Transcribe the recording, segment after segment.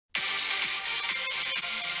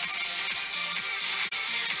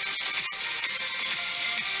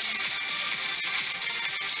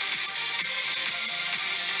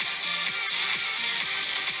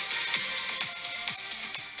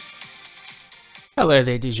Hello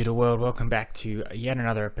there, digital world. Welcome back to yet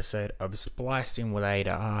another episode of Spliced In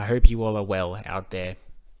Later. I hope you all are well out there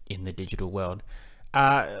in the digital world.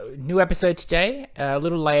 New episode today, a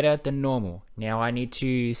little later than normal. Now, I need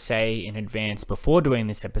to say in advance before doing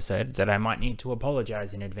this episode that I might need to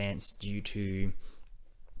apologize in advance due to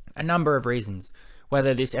a number of reasons.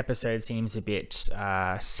 Whether this episode seems a bit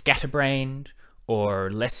scatterbrained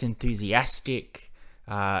or less enthusiastic,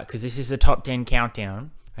 because this is a top 10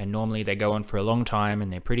 countdown. And normally they go on for a long time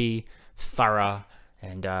and they're pretty thorough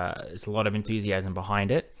and there's a lot of enthusiasm behind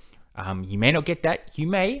it. You may not get that. You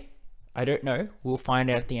may. I don't know. We'll find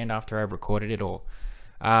out at the end after I've recorded it all.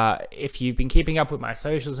 If you've been keeping up with my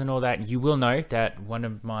socials and all that, you will know that one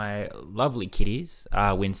of my lovely kitties,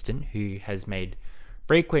 Winston, who has made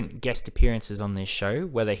frequent guest appearances on this show,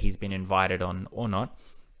 whether he's been invited on or not,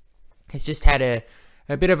 has just had a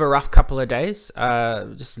bit of a rough couple of days,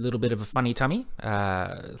 just a little bit of a funny tummy,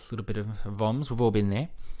 a little bit of voms. We've all been there,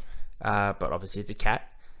 but obviously it's a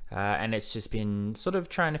cat, and it's just been sort of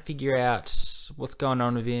trying to figure out what's going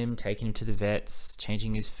on with him, taking him to the vets,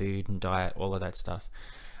 changing his food and diet, all of that stuff.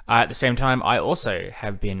 At the same time, I also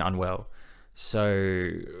have been unwell,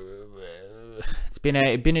 so it's been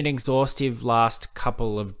an exhaustive last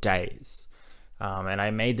couple of days, and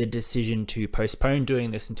I made the decision to postpone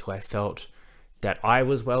doing this until I felt that I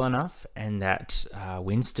was well enough and that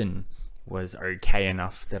Winston was okay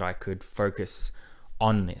enough that I could focus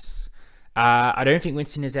on this. I don't think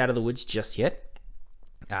Winston is out of the woods just yet.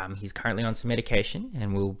 He's currently on some medication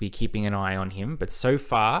and we'll be keeping an eye on him. But so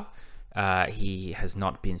far, he has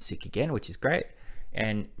not been sick again, which is great.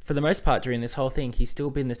 And for the most part during this whole thing, he's still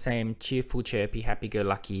been the same cheerful, chirpy,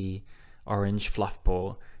 happy-go-lucky orange fluff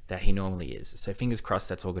ball that he normally is. So fingers crossed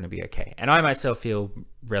that's all going to be okay. And I myself feel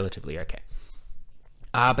relatively okay.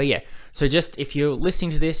 But yeah, so just if you're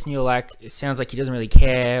listening to this and you're like, it sounds like he doesn't really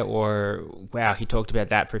care, or wow, he talked about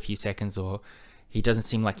that for a few seconds, or he doesn't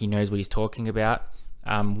seem like he knows what he's talking about.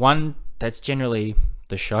 One, that's generally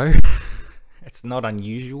the show. It's not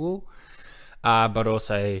unusual, but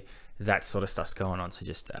also that sort of stuff's going on. So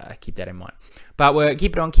just keep that in mind. But we're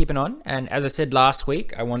keeping on. And as I said last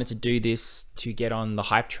week, I wanted to do this to get on the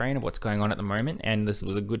hype train of what's going on at the moment. And this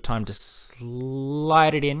was a good time to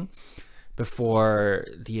slide it in before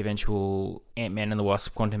the eventual Ant-Man and the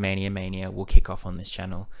Wasp Quantumania Mania will kick off on this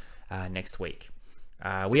channel next week.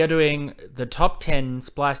 We are doing the top 10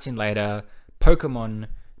 Spliced In Later Pokemon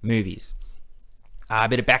movies. A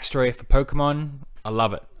bit of backstory for Pokemon. I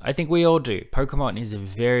love it. I think we all do. Pokemon is a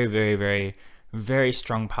very, very, very, very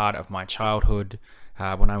strong part of my childhood.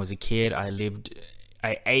 When I was a kid, I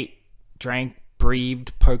ate, drank,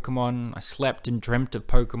 breathed Pokemon. I slept and dreamt of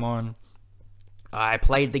Pokemon. I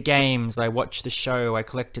played the games, I watched the show, I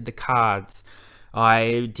collected the cards,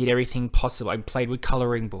 I did everything possible. I played with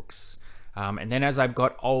coloring books. And then as I've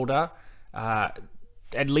got older, at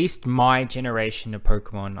least my generation of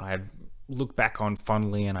Pokemon, I've looked back on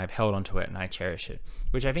fondly and I've held onto it and I cherish it.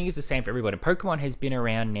 Which I think is the same for everybody. Pokemon has been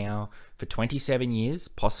around now for 27 years,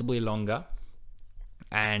 possibly longer.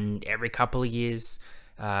 And every couple of years,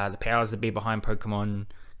 the powers that be behind Pokemon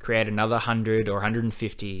create another 100 or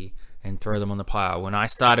 150 and throw them on the pile. When I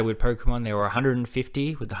started with Pokemon, there were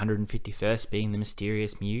 150, with the 151st being the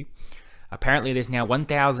mysterious Mew. Apparently, there's now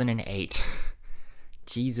 1,008.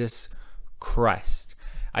 Jesus Christ.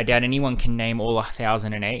 I doubt anyone can name all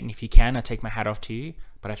 1,008, and if you can, I take my hat off to you.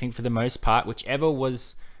 But I think for the most part, whichever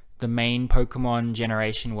was the main Pokemon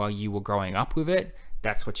generation while you were growing up with it,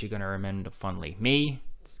 that's what you're going to remember fondly. Me,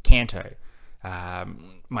 it's Kanto.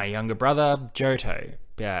 My younger brother, Johto.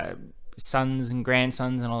 Sons and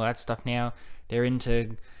grandsons and all that stuff now, they're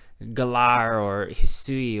into Galar or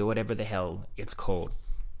Hisui or whatever the hell it's called.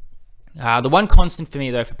 The one constant for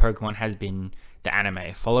me though for Pokemon has been the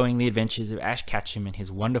anime, following the adventures of Ash Ketchum and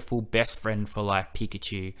his wonderful best friend for life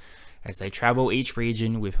Pikachu as they travel each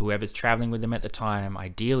region with whoever's traveling with them at the time,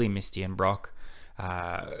 ideally Misty and Brock,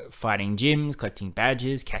 fighting gyms, collecting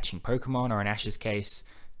badges, catching Pokemon, or in Ash's case,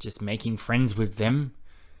 just making friends with them.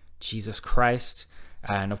 Jesus Christ.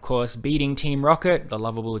 And of course, beating Team Rocket, the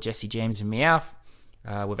lovable Jesse James and Meowth,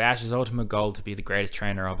 with Ash's ultimate goal to be the greatest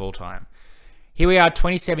trainer of all time. Here we are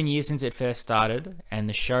 27 years since it first started, and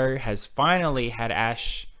the show has finally had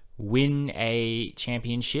Ash win a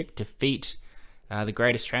championship, defeat the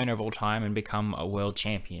greatest trainer of all time, and become a world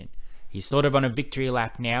champion. He's sort of on a victory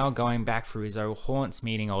lap now, going back through his old haunts,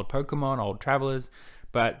 meeting old Pokemon, old travelers,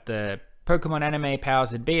 but the Pokemon anime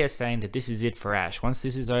powers that be are saying that this is it for Ash. Once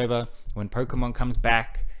this is over, when Pokemon comes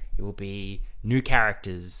back, it will be new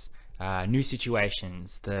characters, new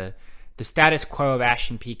situations. The status quo of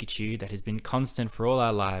Ash and Pikachu that has been constant for all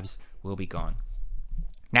our lives will be gone.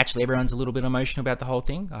 Naturally, everyone's a little bit emotional about the whole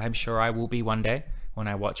thing. I'm sure I will be one day when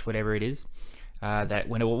I watch whatever it is.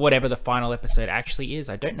 Whatever the final episode actually is.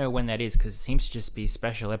 I don't know when that is because it seems to just be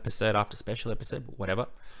special episode after special episode, but whatever.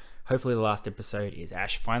 Hopefully the last episode is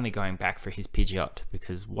Ash finally going back for his Pidgeot,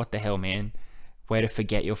 because what the hell, man? Way to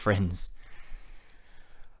forget your friends.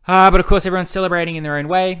 But of course, everyone's celebrating in their own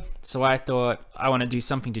way, so I thought I want to do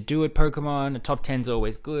something to do with Pokemon. A top 10's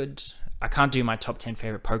always good. I can't do my top 10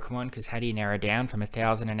 favorite Pokemon, because how do you narrow down from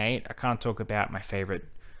 1008? I can't talk about my favorite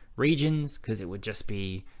regions, because it would just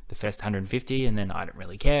be the first 150, and then I don't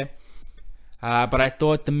really care. But I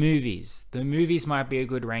thought the movies might be a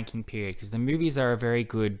good ranking period, because the movies are a very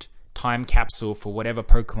good time capsule for whatever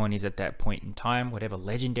Pokemon is at that point in time, whatever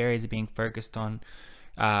legendaries are being focused on,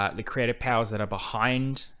 the creative powers that are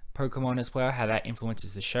behind Pokemon as well, how that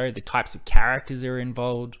influences the show, the types of characters that are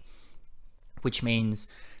involved, which means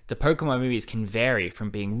the Pokemon movies can vary from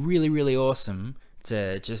being really, really awesome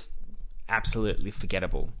to just absolutely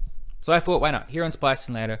forgettable. So I thought, why not? Here on Spliced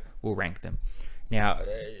In Later, we'll rank them. Now,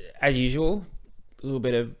 as usual, a little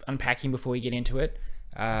bit of unpacking before we get into it.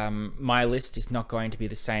 My list is not going to be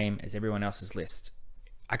the same as everyone else's list.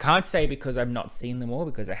 I can't say because I've not seen them all,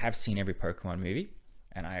 because I have seen every Pokemon movie,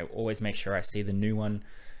 and I always make sure I see the new one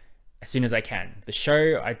as soon as I can. The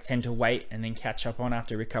show, I tend to wait and then catch up on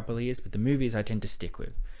after a couple of years, but the movies I tend to stick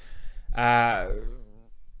with.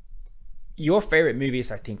 Your favorite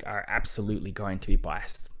movies, I think, are absolutely going to be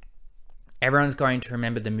biased. Everyone's going to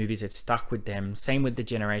remember the movies that stuck with them, same with the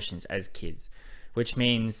generations as kids, which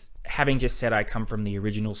means, having just said I come from the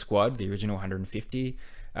original squad, the original 150,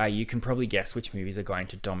 you can probably guess which movies are going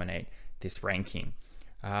to dominate this ranking.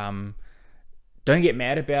 Don't get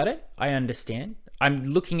mad about it. I understand. I'm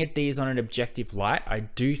looking at these on an objective light. I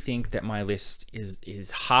do think that my list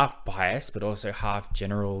is half biased, but also half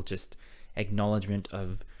general, just acknowledgement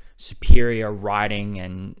of superior writing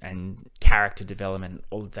and character development,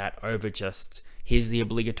 all of that, over just, here's the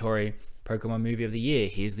obligatory Pokemon movie of the year,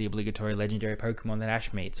 here's the obligatory legendary Pokemon that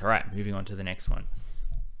Ash meets. All right, moving on to the next one.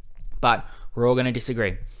 But we're all going to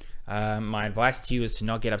disagree. My advice to you is to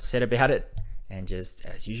not get upset about it, and just,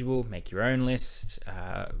 as usual, make your own list.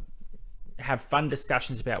 Have fun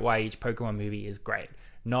discussions about why each Pokemon movie is great,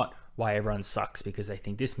 not why everyone sucks because they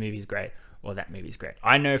think this movie's great or that movie's great.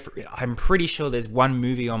 I'm pretty sure there's one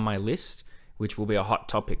movie on my list which will be a hot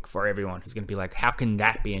topic for everyone, who's going to be like, how can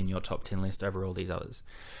that be in your top 10 list over all these others?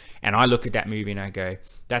 And I look at that movie and I go,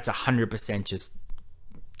 that's 100% just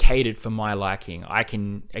catered for my liking. I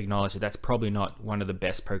can acknowledge that that's probably not one of the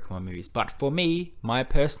best Pokemon movies, but for me, my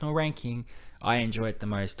personal ranking, I enjoy it the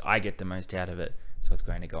most, I get the most out of it, so it's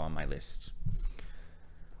going to go on my list.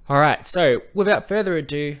 Alright, so without further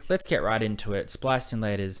ado, let's get right into it. Spliced In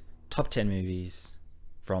Later's top 10 movies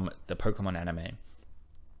from the Pokemon anime.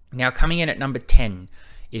 Now, coming in at number 10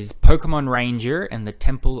 is Pokemon Ranger and the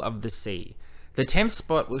Temple of the Sea. The 10th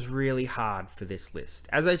spot was really hard for this list.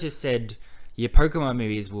 As I just said, your Pokemon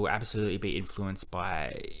movies will absolutely be influenced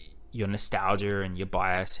by your nostalgia and your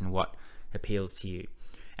bias and what appeals to you.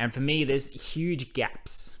 And for me, there's huge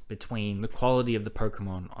gaps between the quality of the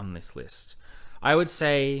Pokemon on this list. I would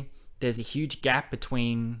say there's a huge gap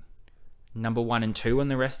between number 1 and 2 on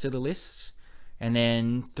the rest of the list, and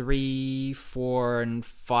then 3, 4, and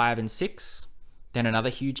 5, and 6, then another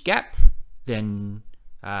huge gap, then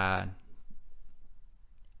 8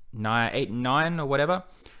 and 9 or whatever,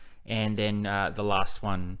 and then the last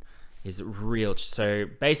one is real. So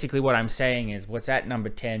basically what I'm saying is what's at number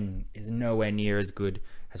 10 is nowhere near as good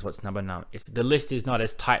as what's number 9. The list is not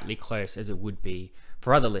as tightly close as it would be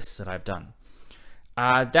for other lists that I've done.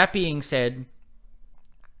 That being said,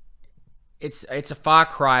 it's a far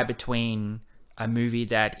cry between a movie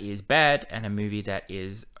that is bad and a movie that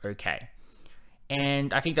is okay.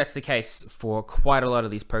 And I think that's the case for quite a lot of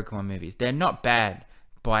these Pokemon movies. They're not bad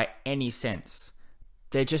by any sense.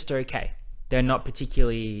 They're just okay. They're not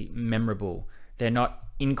particularly memorable. They're not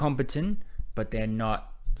incompetent, but they're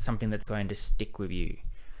not something that's going to stick with you.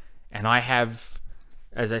 And I have,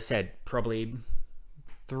 as I said, probably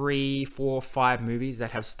 3, 4, 5 movies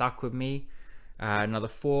that have stuck with me. Another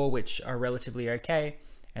 4 which are relatively okay.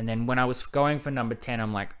 And then when I was going for number 10,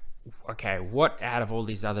 I'm like, okay, what out of all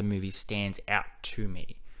these other movies stands out to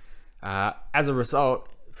me? As a result,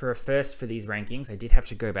 for a first for these rankings, I did have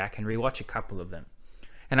to go back and rewatch a couple of them.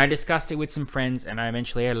 And I discussed it with some friends, and I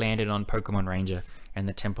eventually landed on Pokemon Ranger and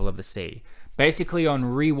the Temple of the Sea. Basically on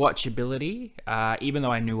rewatchability, even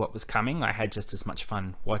though I knew what was coming, I had just as much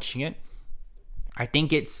fun watching it. I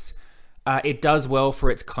think it does well for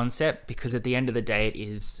its concept, because at the end of the day, it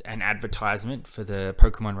is an advertisement for the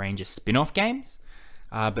Pokemon Ranger spin-off games.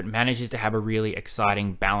 but manages to have a really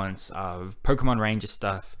exciting balance of Pokemon Ranger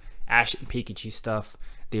stuff, Ash and Pikachu stuff,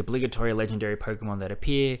 the obligatory legendary Pokemon that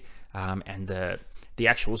appear, and the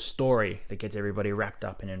actual story that gets everybody wrapped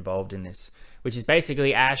up and involved in this, which is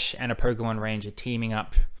basically Ash and a Pokemon Ranger teaming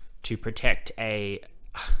up to protect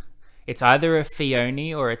it's either a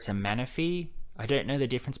Phione or it's a Manaphy. I don't know the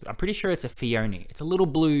difference, but I'm pretty sure it's a Phione. It's a little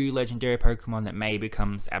blue legendary Pokemon that May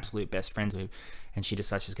becomes absolute best friends with, and she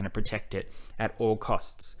decides she's going to protect it at all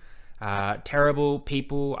costs. Terrible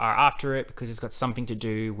people are after it because it's got something to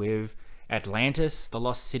do with Atlantis, the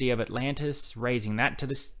lost city of Atlantis, raising that to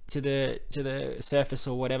the surface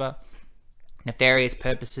or whatever. Nefarious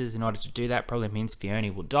purposes. In order to do that, probably means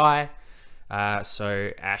Phione will die. So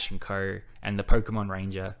Ash and Co. and the Pokemon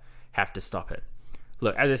Ranger have to stop it.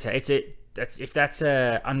 Look, as I say, if that's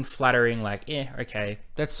a unflattering, like, okay,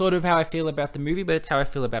 that's sort of how I feel about the movie, but it's how I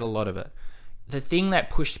feel about a lot of it. The thing that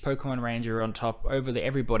pushed Pokemon Ranger on top over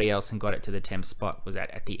everybody else and got it to the 10th spot was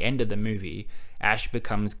that at the end of the movie, Ash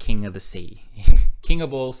becomes king of the sea, king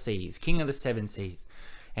of all seas, king of the 7 seas,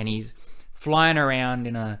 and he's flying around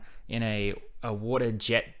in a water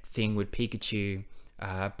jet thing with Pikachu,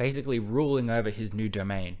 basically ruling over his new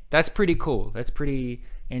domain. That's pretty cool. That's pretty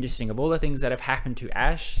interesting. Of all the things that have happened to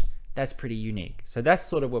Ash, that's pretty unique. So that's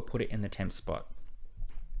sort of what put it in the 10th spot.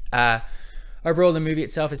 Overall, the movie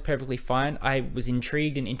itself is perfectly fine. I was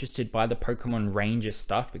intrigued and interested by the Pokemon Ranger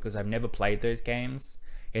stuff because I've never played those games.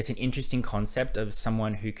 It's an interesting concept of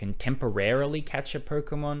someone who can temporarily catch a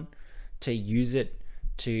Pokemon to use it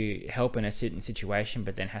to help in a certain situation,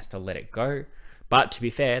 but then has to let it go. But to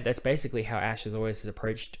be fair, that's basically how Ash has always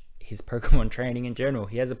approached his Pokemon training in general.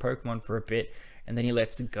 He has a Pokemon for a bit and then he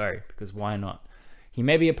lets it go because why not? He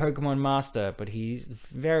may be a Pokemon master, but he's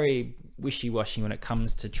very wishy-washy when it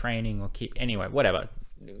comes to training or anyway, whatever.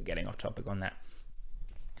 Getting off topic on that.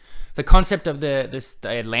 The concept of the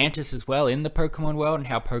Atlantis as well in the Pokemon world and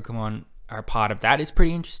how Pokemon are a part of that is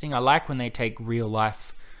pretty interesting. I like when they take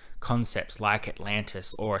real-life concepts like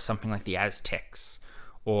Atlantis or something like the Aztecs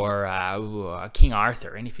or King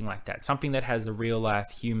Arthur, anything like that. Something that has a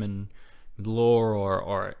real-life human lore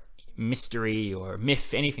or mystery or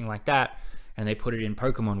myth, anything like that. And they put it in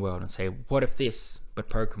Pokemon world and say, what if this, but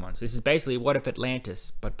Pokemon? So this is basically what if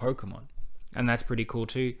Atlantis, but Pokemon. And that's pretty cool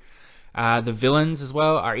too. The villains as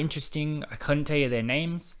well are interesting. I couldn't tell you their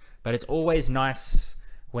names, but it's always nice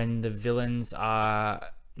when the villains are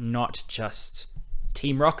not just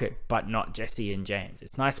Team Rocket, but not Jesse and James.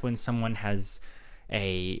 It's nice when someone has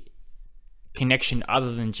a connection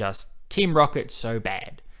other than just Team Rocket so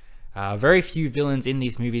bad. Very few villains in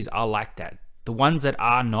these movies are like that. The ones that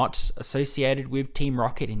are not associated with Team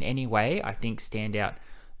Rocket in any way, I think stand out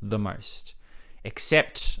the most.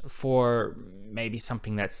 Except for maybe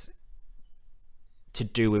something that's to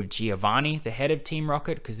do with Giovanni, the head of Team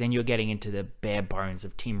Rocket, because then you're getting into the bare bones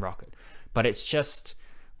of Team Rocket. But it's just,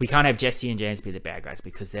 we can't have Jesse and James be the bad guys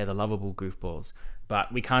because they're the lovable goofballs.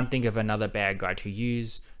 But we can't think of another bad guy to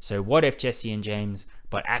use. So what if Jesse and James,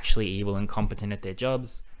 but actually evil and competent at their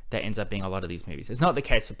jobs? That ends up being a lot of these movies. It's not the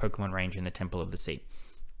case for Pokemon Ranger and the Temple of the Sea.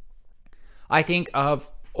 I think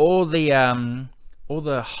of all the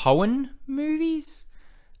Hoenn movies.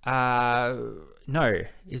 No,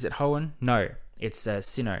 is it Hoenn? No, it's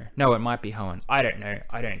Sinnoh. No, it might be Hoenn. I don't know.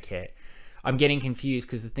 I don't care. I'm getting confused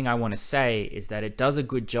because the thing I want to say is that it does a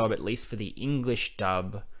good job, at least for the English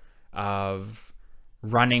dub, of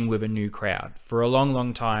running with a new crowd. For a long,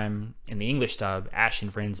 long time in the English dub, Ash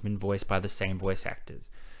and Friends have been voiced by the same voice actors.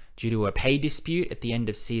 Due to a pay dispute at the end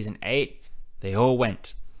of season 8, they all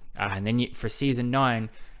went. And then for season 9,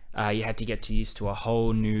 you had to get used to a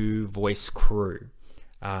whole new voice crew.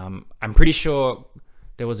 I'm pretty sure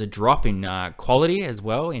there was a drop in quality as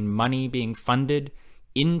well, in money being funded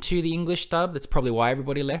into the English dub. That's probably why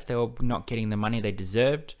everybody left. They were not getting the money they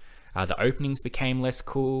deserved. The openings became less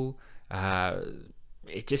cool.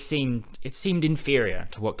 It seemed inferior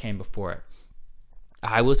to what came before it.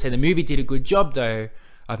 I will say the movie did a good job though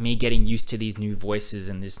of me getting used to these new voices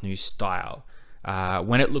and this new style.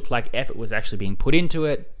 When it looked like effort was actually being put into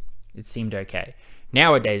it, it seemed okay.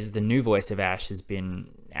 Nowadays, the new voice of Ash has been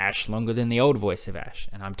Ash longer than the old voice of Ash,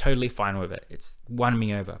 and I'm totally fine with it. It's won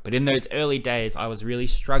me over. But in those early days, I was really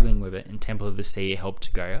struggling with it, and Temple of the Sea helped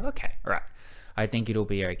to go, okay, all right, I think it'll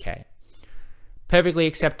be okay. Perfectly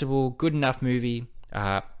acceptable, good enough movie.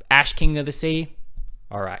 Ash, King of the Sea,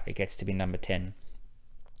 all right, it gets to be number 10.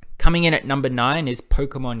 Coming in at number 9 is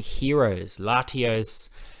Pokemon Heroes, Latios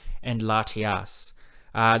and Latias.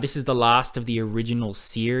 This is the last of the original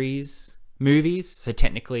series movies, so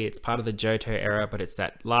technically it's part of the Johto era, but it's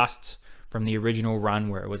that last from the original run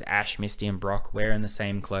where it was Ash, Misty, and Brock wearing the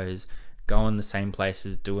same clothes, going the same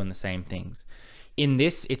places, doing the same things. In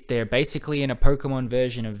this, they're basically in a Pokemon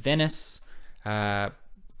version of Venice,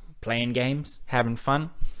 playing games, having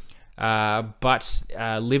fun. But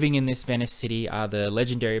living in this Venice city are the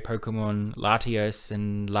legendary Pokemon Latios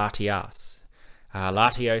and Latias.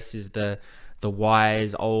 Latios is the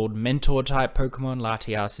wise old mentor type Pokemon.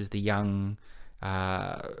 Latias is the young,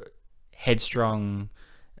 headstrong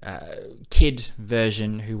kid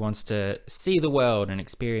version who wants to see the world and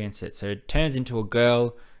experience it. So it turns into a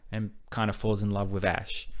girl and kind of falls in love with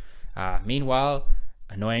Ash. Meanwhile,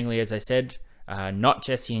 annoyingly, as I said, not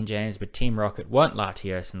Jesse and James, but Team Rocket want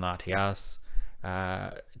Latios and Latias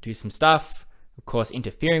do some stuff. Of course,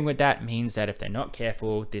 interfering with that means that if they're not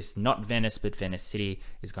careful, this not Venice, but Venice City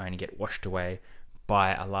is going to get washed away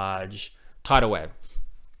by a large tidal wave.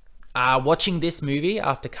 Watching this movie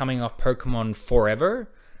after coming off Pokemon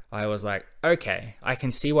Forever, I was like, okay, I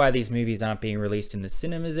can see why these movies aren't being released in the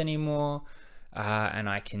cinemas anymore. And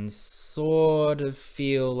I can sort of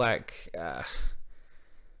feel like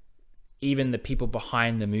even the people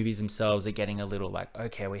behind the movies themselves are getting a little like,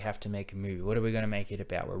 okay, we have to make a movie. What are we going to make it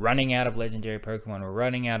about? We're running out of legendary Pokemon. We're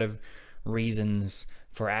running out of reasons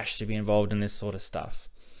for Ash to be involved in this sort of stuff.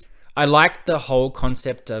 I like the whole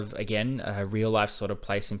concept of, again, a real life sort of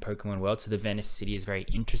place in Pokemon world. So the Venice City is very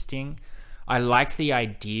interesting. I like the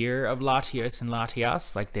idea of Latios and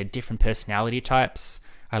Latias, like they're different personality types.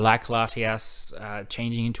 I like Latias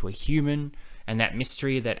changing into a human, and that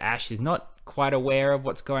mystery that Ash is not quite aware of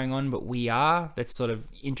what's going on, but we are. That's sort of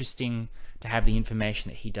interesting to have the information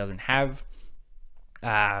that he doesn't have.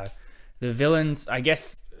 The villains, I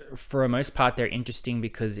guess, for the most part, they're interesting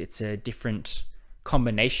because it's a different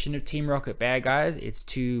combination of Team Rocket bad guys. It's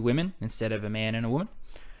two women instead of a man and a woman.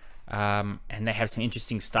 And they have some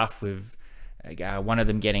interesting stuff with one of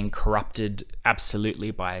them getting corrupted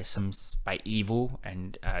absolutely by evil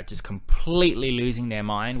and just completely losing their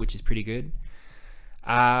mind, which is pretty good.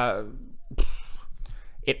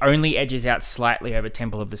 It only edges out slightly over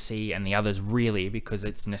Temple of the Sea and the others, really, because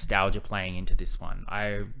it's nostalgia playing into this one.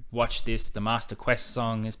 I watched this, the Master Quest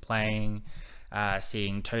song is playing,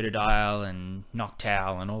 seeing Totodile and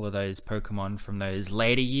Noctowl and all of those Pokemon from those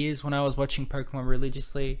later years when I was watching Pokemon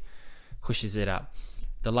religiously pushes it up.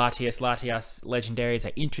 The Latias legendaries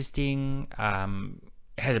are interesting.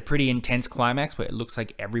 It has a pretty intense climax where it looks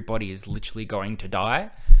like everybody is literally going to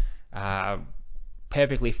die.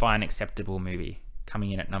 Perfectly fine, acceptable movie,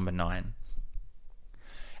 coming in at number 9.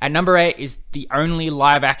 At number 8 is the only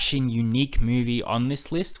live-action unique movie on this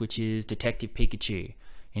list, which is Detective Pikachu.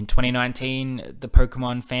 In 2019, the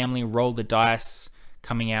Pokemon family rolled the dice,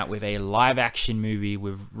 coming out with a live-action movie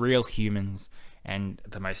with real humans and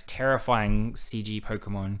the most terrifying CG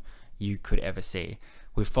Pokemon you could ever see.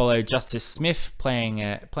 We follow Justice Smith playing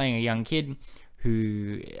a young kid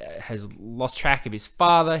who has lost track of his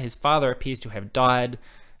father. His father appears to have died,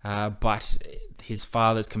 but his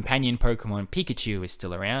father's companion Pokemon, Pikachu, is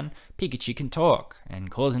still around. Pikachu can talk and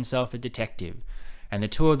calls himself a detective. And the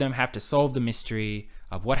two of them have to solve the mystery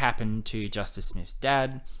of what happened to Justice Smith's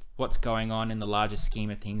dad, what's going on in the larger scheme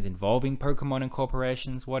of things involving Pokemon and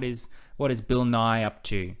corporations, what is Bill Nye up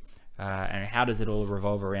to, and how does it all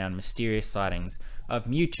revolve around mysterious sightings of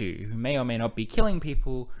Mewtwo, who may or may not be killing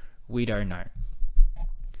people, we don't know.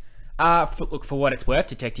 Look, for what it's worth,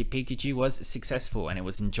 Detective Pikachu was successful and it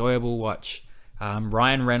was an enjoyable watch.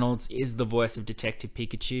 Ryan Reynolds is the voice of Detective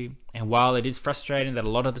Pikachu, and while it is frustrating that a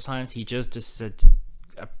lot of the times he just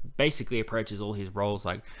basically approaches all his roles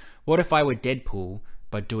like, what if I were Deadpool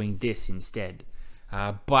but doing this instead?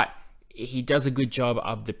 But he does a good job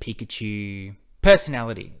of the Pikachu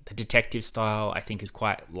personality. The detective style, I think, is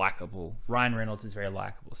quite likable. Ryan Reynolds is very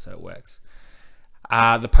likable, so it works.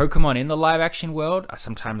 The Pokemon in the live-action world are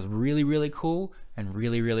sometimes really, really cool and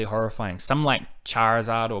really, really horrifying. Some, like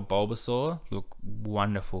Charizard or Bulbasaur, look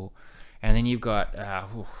wonderful. And then you've got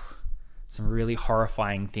some really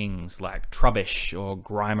horrifying things like Trubbish or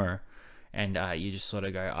Grimer. And you just sort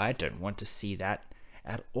of go, I don't want to see that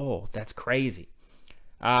at all. That's crazy.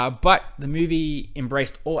 But the movie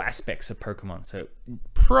embraced all aspects of Pokemon, so it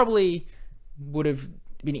probably would have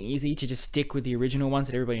been easy to just stick with the original ones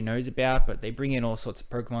that everybody knows about, but they bring in all sorts of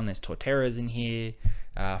Pokemon. There's Torterras in here,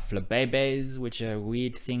 Flabébés, which are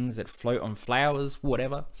weird things that float on flowers,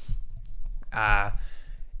 whatever.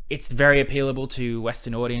 It's very appealable to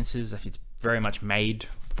Western audiences. It's very much made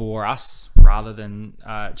for us rather than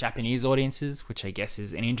Japanese audiences, which I guess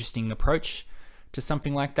is an interesting approach to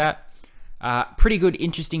something like that. Pretty good,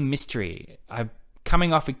 interesting mystery. I'm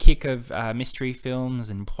coming off a kick of mystery films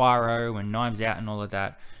and Poirot and Knives Out and all of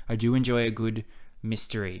that. I do enjoy a good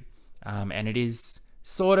mystery. And it is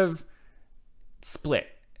sort of split.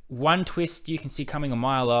 one twist you can see coming a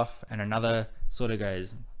mile off, and another sort of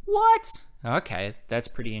goes, what? Okay, that's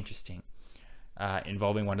pretty interesting.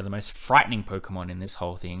 Involving one of the most frightening Pokemon in this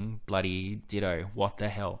whole thing, bloody Ditto. What the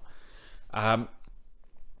hell?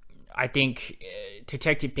 I think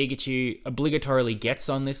Detective Pikachu obligatorily gets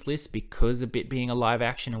on this list because of it being a live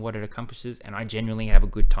action and what it accomplishes, and I genuinely have a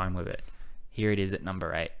good time with it. Here it is at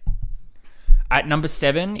number 8. At number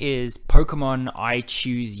 7 is Pokemon I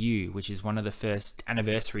Choose You, which is one of the first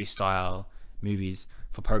anniversary style movies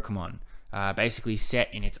for Pokemon. Basically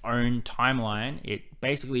set in its own timeline. It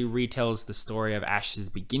basically retells the story of Ash's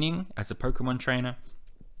beginning as a Pokemon trainer,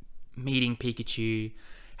 meeting Pikachu,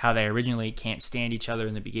 how they originally can't stand each other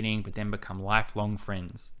in the beginning, but then become lifelong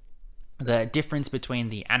friends. The difference between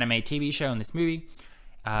the anime TV show and this movie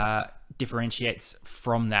differentiates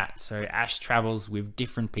from that. So Ash travels with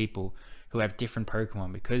different people who have different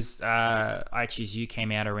Pokemon. Because I Choose You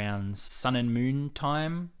came out around Sun and Moon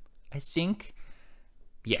time, I think.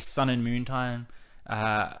 Yes, Sun and Moon time.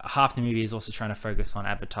 Half the movie is also trying to focus on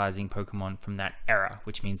advertising Pokemon from that era,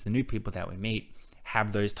 which means the new people that we meet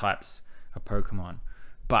have those types of Pokemon.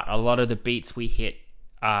 But a lot of the beats we hit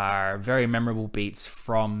are very memorable beats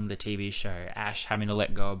from the TV show. Ash having to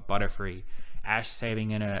let go of Butterfree. Ash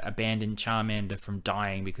saving an abandoned Charmander from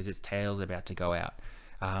dying because its tail's about to go out.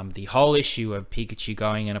 The whole issue of Pikachu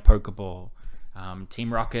going in a Pokeball.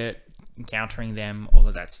 Team Rocket encountering them, all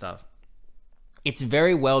of that stuff. It's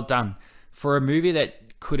very well done. For a movie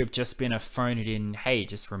that could have just been a phone it in, hey,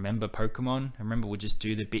 just remember Pokemon. Remember, we'll just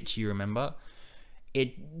do the bits you remember.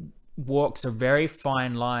 It walks a very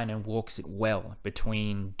fine line and walks it well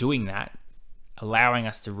between doing that, allowing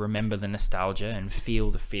us to remember the nostalgia and feel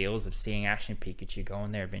the feels of seeing Ash and Pikachu go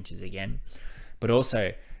on their adventures again, but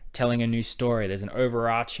also telling a new story. There's an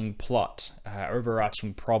overarching plot,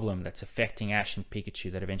 overarching problem that's affecting Ash and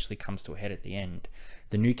Pikachu that eventually comes to a head at the end.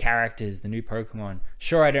 The new characters, the new Pokemon.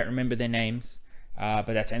 Sure, I don't remember their names, but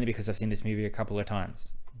that's only because I've seen this movie a couple of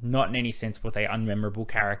times. Not in any sense were they unmemorable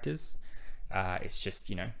characters. It's just,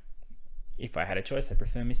 you know, if I had a choice, I'd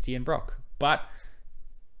prefer Misty and Brock. But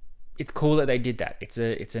it's cool that they did that. It's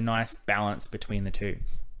a nice balance between the two.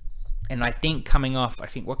 And I think coming off, I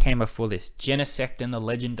think what came before this, Genesect and the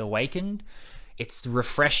Legend Awakened, it's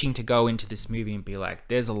refreshing to go into this movie and be like,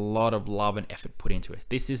 there's a lot of love and effort put into it.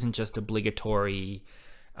 This isn't just obligatory,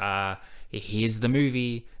 here's the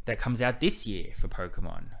movie that comes out this year for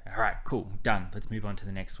Pokemon. All right, cool, done. Let's move on to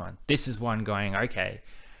the next one. This is one going, okay,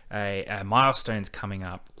 a milestone's coming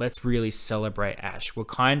up. Let's really celebrate Ash. We're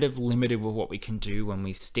kind of limited with what we can do when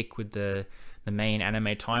we stick with the main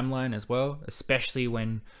anime timeline as well, especially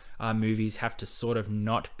when movies have to sort of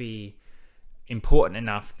not be important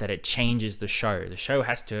enough that it changes the show. The show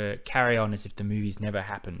has to carry on as if the movie's never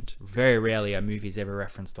happened. Very rarely are movies ever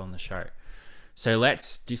referenced on the show. So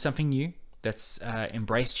let's do something new. Let's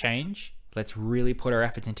embrace change. Let's really put our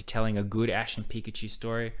efforts into telling a good Ash and Pikachu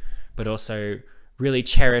story, but also really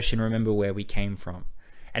cherish and remember where we came from.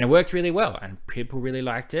 And it worked really well, and people really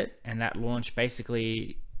liked it, and that launched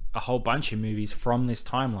basically a whole bunch of movies from this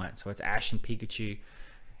timeline. So it's Ash and Pikachu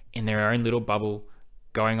in their own little bubble,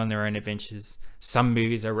 going on their own adventures. Some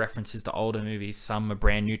movies are references to older movies, some are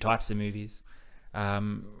brand new types of movies.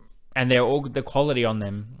 And they're all, the quality on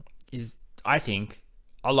them is, I think,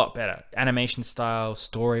 a lot better. Animation style,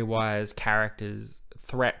 story-wise, characters,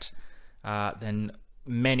 threat, than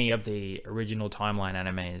many of the original timeline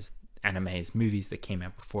animes, movies that came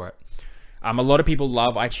out before it. A lot of people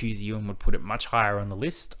love I Choose You and would put it much higher on the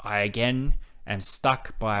list. I, again, am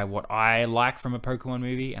stuck by what I like from a Pokemon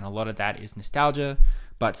movie, and a lot of that is nostalgia,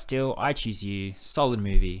 but still, I Choose You, solid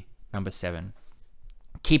movie, number 7.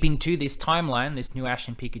 Keeping to this timeline, this new Ash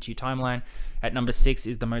and Pikachu timeline, at number 6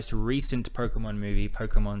 is the most recent Pokemon movie,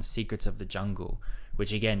 Pokemon Secrets of the Jungle,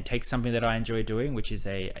 which again takes something that I enjoy doing, which is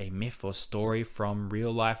a myth or story from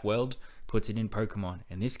real life world, puts it in Pokemon.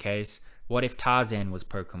 In this case, what if Tarzan was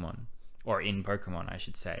Pokemon? Or in Pokemon, I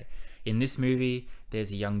should say. In this movie,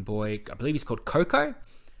 there's a young boy, I believe he's called Coco.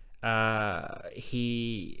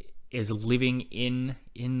 He is living in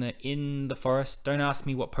the forest. Don't ask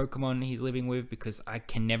me what Pokemon he's living with, because I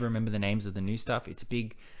can never remember the names of the new stuff. It's a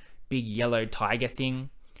big yellow tiger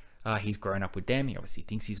thing. He's grown up with them. He obviously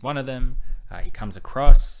thinks he's one of them. He comes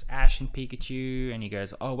across Ash and Pikachu and he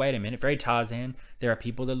goes, oh, wait a minute, very Tarzan. There are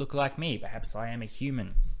people that look like me. Perhaps I am a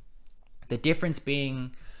human. The difference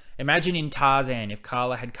being, imagine in Tarzan if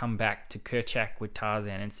Carla had come back to Kerchak with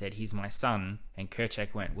Tarzan and said, he's my son. And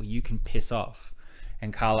Kerchak went, well, you can piss off.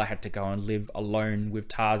 And Carla had to go and live alone with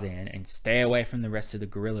Tarzan and stay away from the rest of the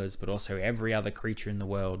gorillas, but also every other creature in the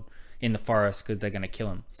world, in the forest, because they're going to kill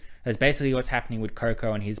him. That's basically what's happening with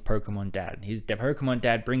Coco and his Pokemon dad. His Pokemon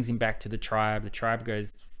dad brings him back to the tribe. The tribe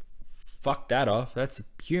goes, fuck that off. That's a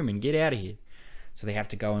human. Get out of here. So they have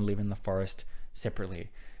to go and live in the forest separately.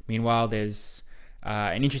 Meanwhile, there's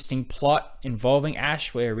an interesting plot involving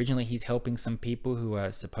Ash, where originally he's helping some people who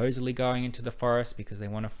are supposedly going into the forest because they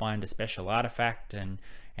want to find a special artifact and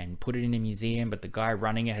put it in a museum, but the guy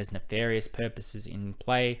running it has nefarious purposes in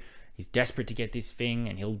play. He's desperate to get this thing,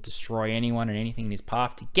 and he'll destroy anyone and anything in his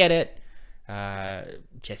path to get it.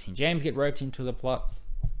 Jesse and James get roped into the plot.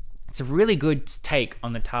 It's a really good take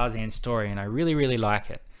on the Tarzan story, and I really, really like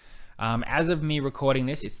it. As of me recording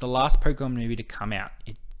this, it's the last Pokemon movie to come out.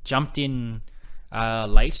 It jumped in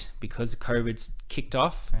late because COVID's kicked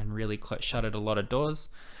off and really shuttered a lot of doors.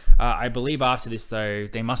 I believe after this, though,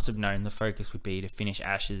 they must have known the focus would be to finish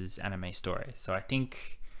Ash's anime story. So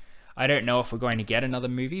I don't know if we're going to get another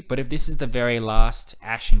movie, but if this is the very last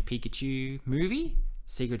Ash and Pikachu movie,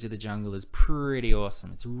 Secrets of the Jungle is pretty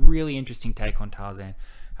awesome. It's a really interesting take on Tarzan.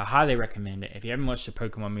 I highly recommend it. If you haven't watched a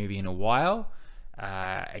Pokemon movie in a while,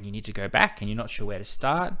 and you need to go back and you're not sure where to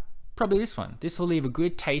start, probably this one. This will leave a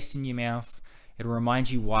good taste in your mouth. It'll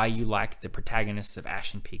remind you why you like the protagonists of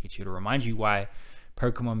Ash and Pikachu. It'll remind you why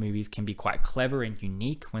Pokemon movies can be quite clever and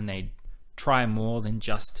unique when they try more than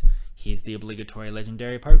just, here's the obligatory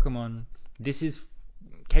legendary Pokemon. This is,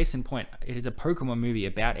 case in point, it is a Pokemon movie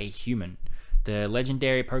about a human. The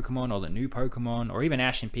legendary Pokemon or the new Pokemon or even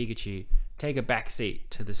Ash and Pikachu take a backseat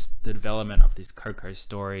to the development of this Coco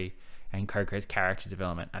story and Coco's character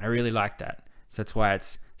development, and I really like that. So that's why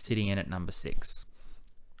it's sitting in at number 6.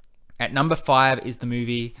 At number 5 is the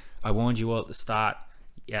movie I warned you all at the start.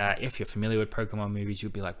 If you're familiar with Pokemon movies,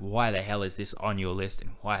 you'll be like, why the hell is this on your list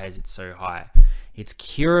and why is it so high? It's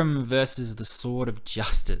Kyurem versus the Sword of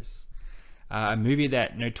Justice, a movie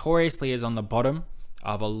that notoriously is on the bottom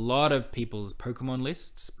of a lot of people's Pokemon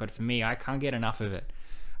lists, but for me, I can't get enough of it.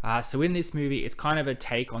 So in this movie, it's kind of a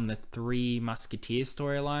take on the Three Musketeers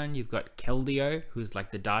storyline. You've got Keldeo, who's like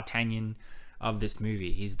the D'Artagnan of this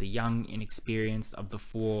movie. He's the young, inexperienced of the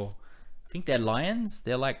 4, I think they're lions.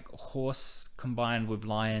 They're like horse combined with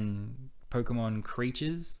lion Pokemon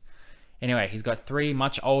creatures. Anyway, he's got 3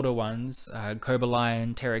 much older ones,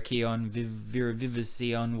 Cobalion, Terrakion,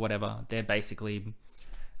 Vivicion, whatever. They're basically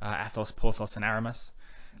Athos, Porthos, and Aramis.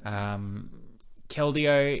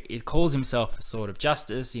 Keldeo calls himself the Sword of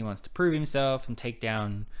Justice. He wants to prove himself and take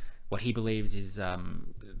down what he believes is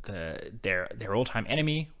their all-time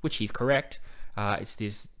enemy, which he's correct. It's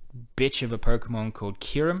this bitch of a Pokemon called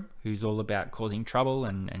Kyurem, who's all about causing trouble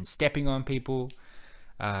and stepping on people.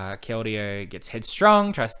 Keldeo gets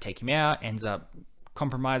headstrong, tries to take him out, ends up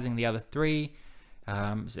compromising the other 3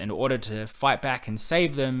 in order to fight back and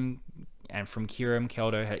save them. And from Kyurem,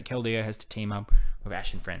 Keldeo has to team up with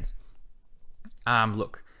Ash and friends.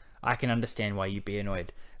 Look, I can understand why you'd be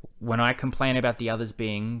annoyed. When I complain about the others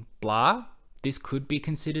being blah, this could be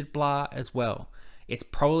considered blah as well. It's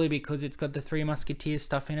probably because it's got the Three Musketeers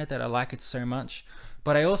stuff in it that I like it so much.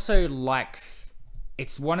 But I also like,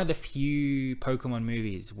 it's one of the few Pokemon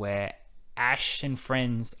movies where Ash and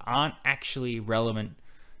friends aren't actually relevant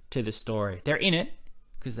to the story. They're in it,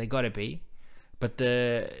 because they gotta be. But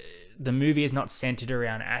the movie is not centered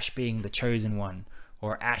around Ash being the chosen one,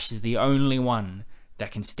 or Ash is the only one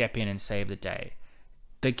that can step in and save the day.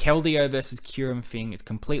 The Keldeo versus Kyurem thing is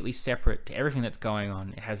completely separate to everything that's going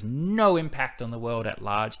on. It has no impact on the world at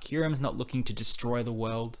large. Kyurem's not looking to destroy the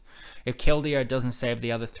world. If Keldeo doesn't save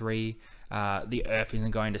the other 3, the Earth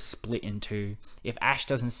isn't going to split in 2. If Ash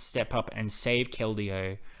doesn't step up and save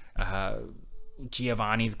Keldeo,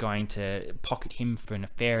 Giovanni's going to pocket him for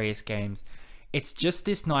nefarious games. It's just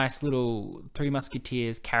this nice little Three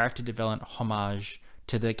Musketeers character development homage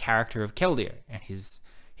to the character of Keldeo and his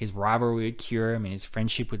rivalry with Kyurem and his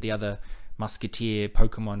friendship with the other Musketeer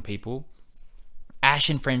Pokemon people. Ash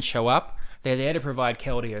and friends show up. They're there to provide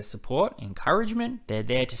Keldeo support, encouragement. They're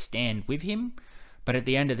there to stand with him. But at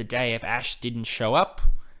the end of the day, if Ash didn't show up,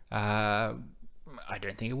 I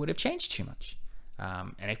don't think it would have changed too much.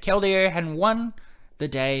 And if Keldeo hadn't won the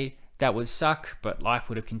day, that would suck, but life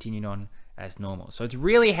would have continued on as normal. So it's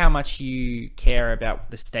really how much you care about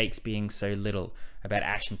the stakes being so little, about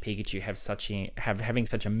Ash and Pikachu having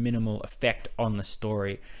such a minimal effect on the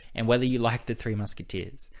story, and whether you like the Three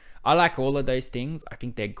Musketeers. I like all of those things. I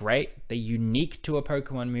think they're great. They're unique to a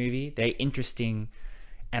Pokemon movie. They're interesting.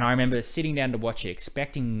 And I remember sitting down to watch it,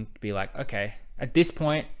 expecting to be like, okay, at this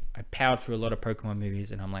point, I powered through a lot of Pokemon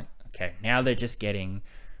movies, and I'm like, okay, now they're just getting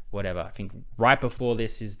whatever. I think right before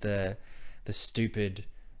this is the stupid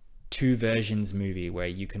 2 versions movie where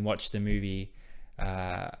you can watch the movie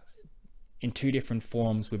in 2 different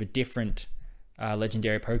forms with a different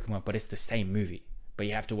legendary Pokemon, but it's the same movie. But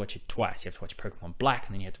you have to watch it twice. You have to watch Pokemon Black,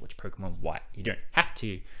 and then you have to watch Pokemon White. You don't have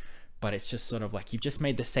to, but it's just sort of like you've just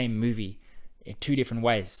made the same movie in 2 different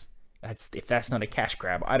ways. If that's not a cash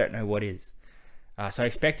grab, I don't know what is. So I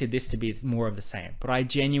expected this to be more of the same, but I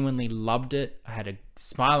genuinely loved it. I had a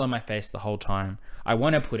smile on my face the whole time. I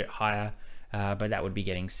want to put it higher, but that would be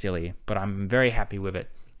getting silly. But I'm very happy with it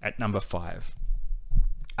at number 5.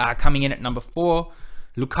 Coming in at number 4,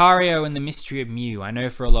 Lucario and the Mystery of Mew. I know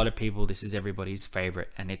for a lot of people this is everybody's favorite,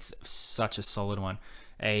 and it's such a solid one.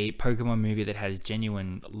 A Pokemon movie that has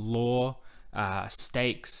genuine lore,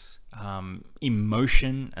 stakes,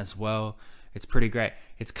 emotion as well. It's pretty great.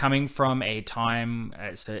 It's coming from a time,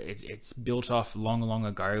 it's built off long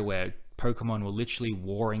ago where Pokemon were literally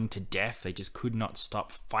warring to death. They just could not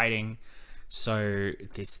stop fighting. So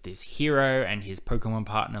this hero and his Pokemon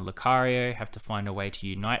partner Lucario have to find a way to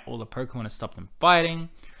unite all the Pokemon to stop them fighting.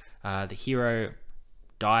 The hero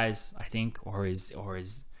dies, I think, or is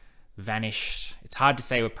vanished. It's hard to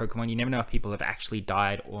say with Pokemon. You never know if people have actually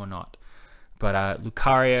died or not. But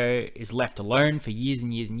Lucario is left alone for years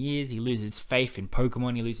and years and years. He loses faith in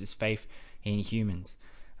Pokemon. He loses faith in humans.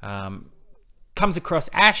 Comes across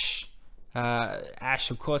Ash.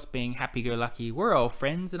 Ash, of course, being happy-go-lucky. We're all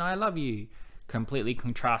friends and I love you. Completely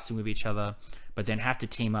contrasting with each other. But then have to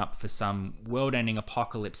team up for some world-ending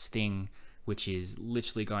apocalypse thing, which is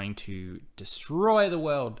literally going to destroy the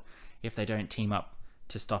world if they don't team up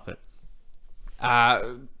to stop it.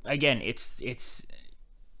 Again, it's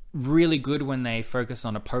really good when they focus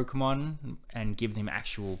on a Pokemon and give them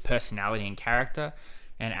actual personality and character,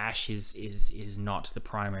 and Ash is not the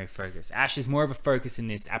primary focus. Ash is more of a focus in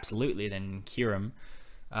this, absolutely, than Kyurem,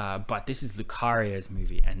 but this is Lucario's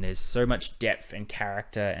movie, and there's so much depth and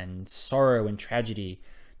character and sorrow and tragedy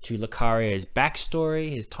to Lucario's backstory,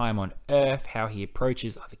 his time on Earth, how he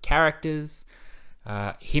approaches other characters,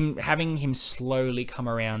 having him slowly come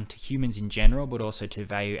around to humans in general, but also to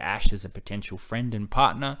value Ash as a potential friend and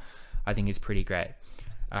partner, I think is pretty great.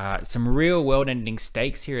 Some real world-ending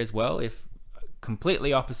stakes here as well. If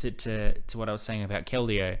completely opposite to what I was saying about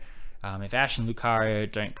Keldeo, if Ash and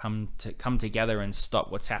Lucario don't come together and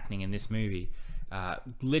stop what's happening in this movie,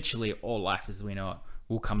 literally all life as we know it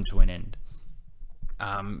will come to an end.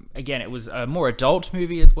 Again, it was a more adult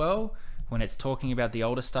movie as well, when it's talking about the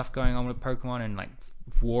older stuff going on with Pokemon and like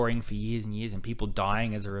warring for years and years and people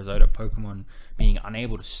dying as a result of Pokemon being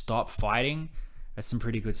unable to stop fighting. That's some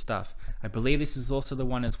pretty good stuff. I believe this is also the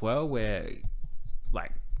one as well where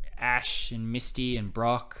like Ash and Misty and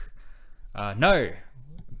Brock, oh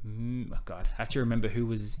God, I have to remember who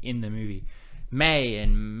was in the movie. May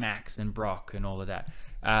and Max and Brock and all of that.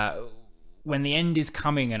 When the end is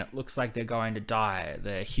coming and it looks like they're going to die,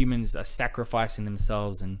 the humans are sacrificing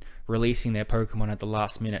themselves and releasing their Pokemon at the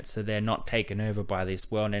last minute so they're not taken over by this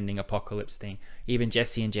world-ending apocalypse thing. Even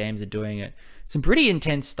Jesse and James are doing it. Some pretty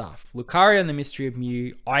intense stuff. Lucario and the Mystery of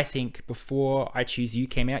Mew, I think, before I Choose You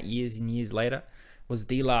came out years and years later, was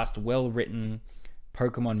the last well-written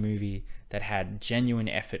Pokemon movie that had genuine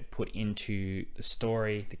effort put into the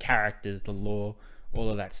story, the characters, the lore, all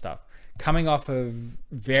of that stuff. Coming off of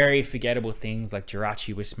very forgettable things like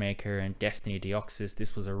Jirachi Wismaker and Destiny Deoxys,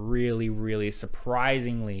 this was a really, really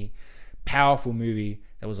surprisingly powerful movie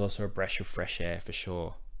that was also a breath of fresh air for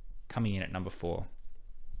sure. Coming in at number 4.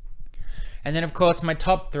 And then, of course, my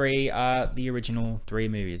top 3 are the original 3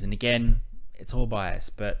 movies. And again, it's all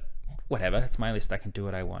biased, but whatever. It's my list. I can do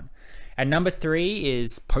what I want. At number 3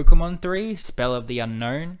 is Pokemon 3, Spell of the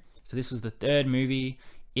Unknown. So this was the 3rd movie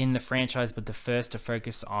in the franchise, but the first to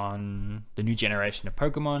focus on the new generation of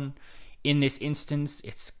Pokemon. In this instance,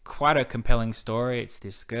 it's quite a compelling story. It's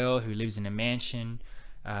this girl who lives in a mansion.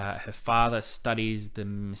 Her father studies the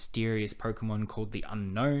mysterious Pokemon called the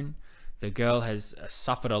Unknown. The girl has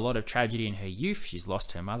suffered a lot of tragedy in her youth. She's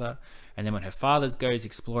lost her mother. And then when her father goes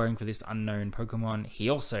exploring for this unknown Pokemon, he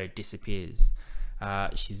also disappears.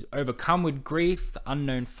 She's overcome with grief. The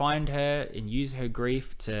Unknown find her and use her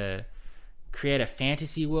grief to create a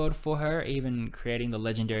fantasy world for her, even creating the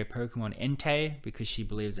legendary Pokemon Entei, because she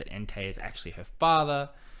believes that Entei is actually her father.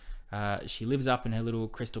 She lives up in her little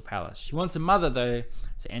crystal palace. She wants a mother though,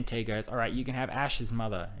 so Entei goes, all right, you can have Ash's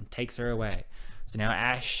mother, and takes her away. So now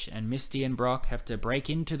Ash and Misty and Brock have to break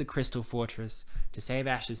into the Crystal Fortress to save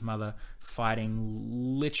Ash's mother,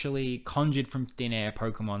 fighting literally conjured from thin air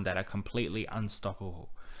Pokemon that are completely unstoppable.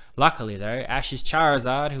 Luckily though, Ash's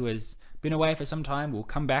Charizard, who has been away for some time, will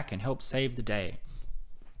come back and help save the day.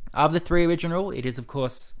 Of the 3 original, it is of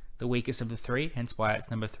course the weakest of the 3, hence why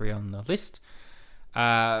it's number 3 on the list.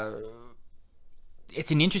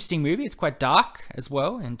 It's an interesting movie. It's quite dark as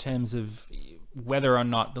well in terms of whether or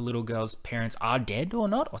not the little girl's parents are dead or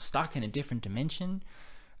not, or stuck in a different dimension.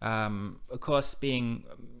 Of course, being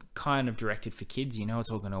kind of directed for kids, you know it's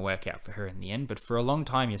all going to work out for her in the end. But for a long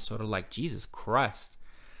time, you're sort of like, Jesus Christ.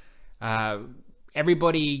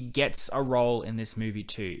 Everybody gets a role in this movie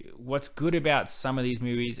too. What's good about some of these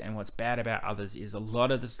movies and what's bad about others is a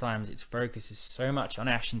lot of the times its focus is so much on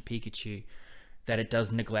Ash and Pikachu that it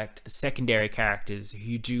does neglect the secondary characters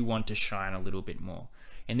who do want to shine a little bit more.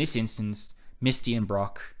 In this instance, Misty and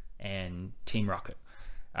Brock and Team Rocket.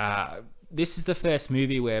 This is the first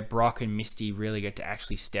movie where Brock and Misty really get to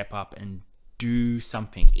actually step up and do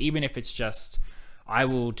something, even if it's just, I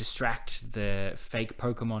will distract the fake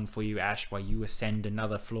Pokemon for you, Ash, while you ascend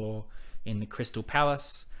another floor in the Crystal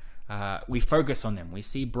Palace. We focus on them. We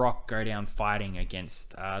see Brock go down fighting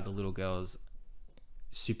against the little girl's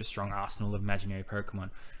super strong arsenal of imaginary Pokemon.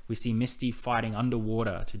 We see Misty fighting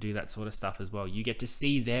underwater to do that sort of stuff as well. You get to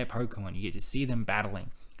see their Pokemon. You get to see them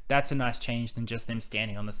battling. That's a nice change than just them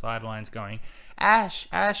standing on the sidelines going, Ash,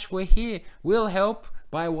 Ash, we're here. We'll help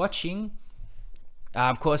by watching.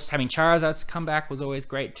 Of course, having Charizard's comeback was always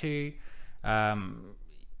great too.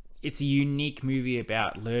 It's a unique movie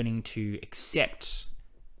about learning to accept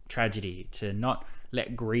tragedy, to not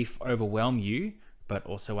let grief overwhelm you, but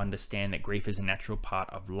also understand that grief is a natural part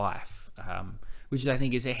of life, which I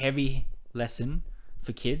think is a heavy lesson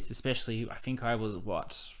for kids, especially, I think I was,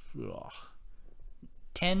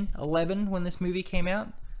 10, 11 when this movie came out.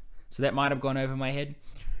 So that might have gone over my head.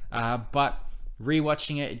 But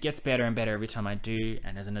rewatching it, it gets better and better every time I do.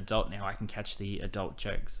 And as an adult now, I can catch the adult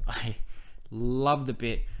jokes. I love the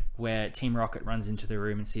bit where Team Rocket runs into the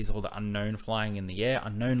room and sees all the Unknown flying in the air.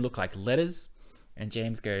 Unknown look like letters. And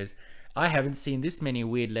James goes, I haven't seen this many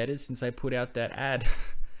weird letters since I put out that ad.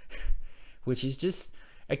 Which is just,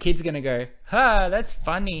 a kid's gonna go, ha, that's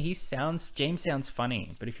funny. James sounds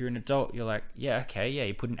funny. But if you're an adult, you're like, yeah, okay, yeah,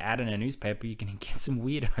 you put an ad in a newspaper, you're gonna get some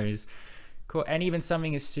weirdos. Cool. And even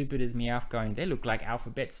something as stupid as Meowth going, they look like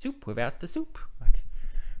alphabet soup without the soup. Like,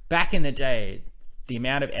 back in the day, the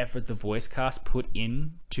amount of effort the voice cast put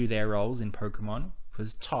in to their roles in Pokemon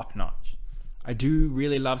was top notch. I do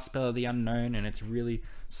really love Spell of the Unknown, and it's a really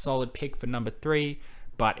solid pick for number 3,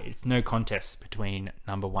 but it's no contest between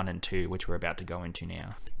number 1 and 2, which we're about to go into now.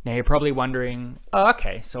 Now you're probably wondering, oh,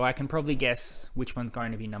 okay, so I can probably guess which one's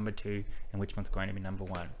going to be number 2 and which one's going to be number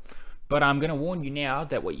 1. But I'm going to warn you now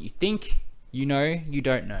that what you think you know, you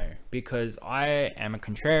don't know, because I am a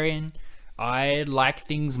contrarian. I like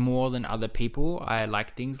things more than other people. I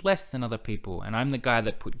like things less than other people. And I'm the guy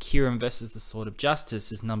that put Kieran versus the Sword of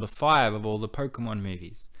Justice as number 5 of all the Pokemon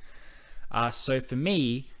movies. So for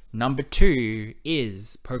me, number 2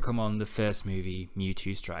 is Pokemon the first movie,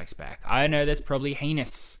 Mewtwo Strikes Back. I know that's probably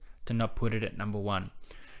heinous to not put it at number 1.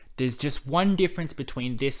 There's just one difference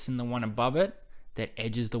between this and the one above it that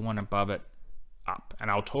edges the one above it up. And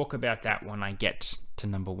I'll talk about that when I get to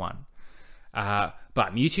number 1.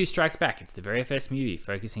 But Mewtwo Strikes Back, it's the very first movie,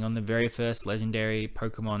 focusing on the very first legendary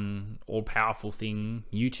Pokemon all-powerful thing,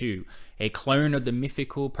 Mewtwo, a clone of the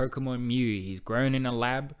mythical Pokemon Mew. He's grown in a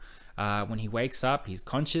lab. When he wakes up, he's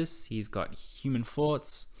conscious, he's got human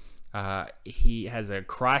thoughts, he has a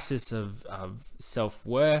crisis of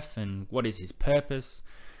self-worth and what is his purpose.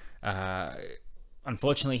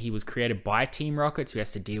 Unfortunately, he was created by Team Rocket, so he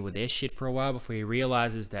has to deal with their shit for a while before he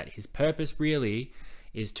realizes that his purpose really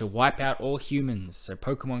is to wipe out all humans so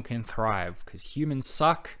Pokemon can thrive, because humans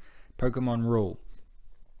suck, Pokemon rule.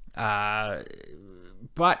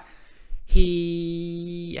 But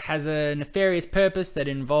he has a nefarious purpose that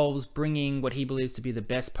involves bringing what he believes to be the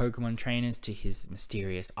best Pokemon trainers to his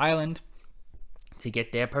mysterious island to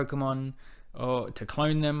get their Pokemon, or to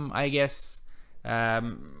clone them, I guess.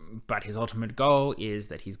 But his ultimate goal is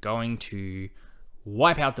that he's going to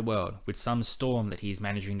wipe out the world with some storm that he's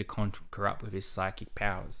managing to conquer up with his psychic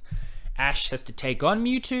powers. Ash has to take on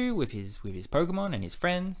Mewtwo with his Pokemon and his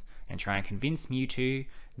friends and try and convince Mewtwo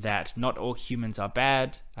that not all humans are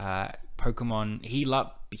bad.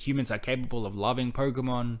 Humans are capable of loving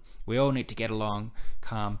Pokemon. We all need to get along,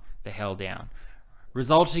 calm the hell down.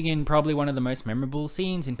 Resulting in probably one of the most memorable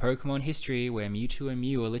scenes in Pokemon history, where Mewtwo and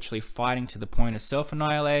Mew are literally fighting to the point of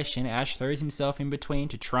self-annihilation. Ash throws himself in between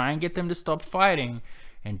to try and get them to stop fighting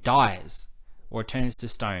and dies, or turns to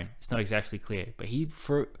stone. It's not exactly clear, but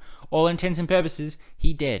for all intents and purposes,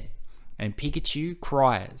 he dead. And Pikachu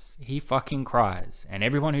cries. He fucking cries. And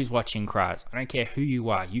everyone who's watching cries. I don't care who you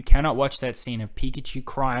are. You cannot watch that scene of Pikachu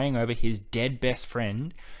crying over his dead best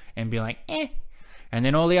friend and be like, eh. And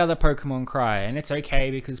then all the other Pokemon cry. And it's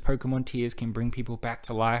okay, because Pokemon tears can bring people back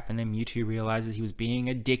to life. And then Mewtwo realizes he was being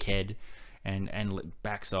a dickhead and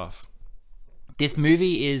backs off. This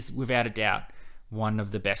movie is, without a doubt, one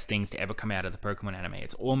of the best things to ever come out of the Pokemon anime.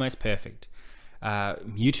 It's almost perfect.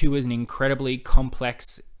 Mewtwo is an incredibly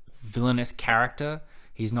complex, villainous character.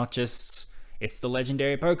 He's not just, it's the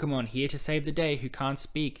legendary Pokemon here to save the day who can't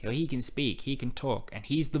speak. Or he can speak, he can talk, and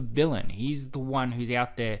he's the villain. He's the one who's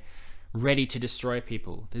out there ready to destroy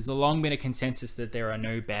people. There's long been a consensus that there are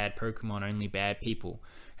no bad Pokemon, only bad people.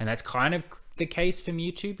 And that's kind of the case for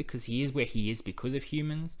Mewtwo, because he is where he is because of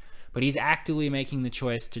humans, but he's actively making the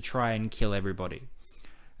choice to try and kill everybody.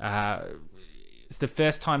 It's the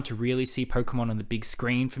first time to really see Pokemon on the big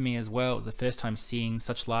screen for me as well. It was the first time seeing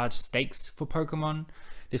such large stakes for Pokemon.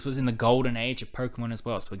 This was in the golden age of Pokemon as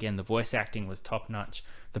well. So again, the voice acting was top notch.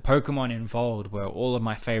 The Pokemon involved were all of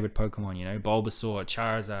my favorite Pokemon, you know, Bulbasaur,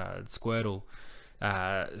 Charizard, Squirtle,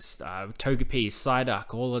 Togepi,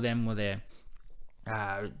 Psyduck, all of them were there.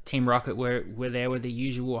 Team Rocket were there with the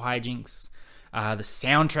usual hijinks. The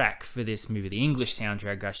soundtrack for this movie, the English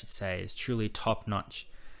soundtrack, I should say, is truly top notch.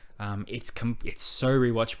 It's so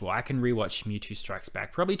rewatchable. I can rewatch Mewtwo Strikes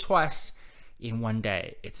Back probably twice in one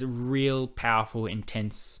day. It's a real powerful,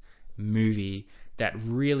 intense movie that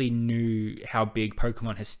really knew how big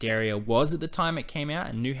Pokemon hysteria was at the time it came out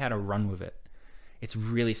and knew how to run with it. It's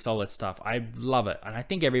really solid stuff. I love it, and I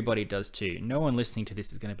think everybody does too. No one listening to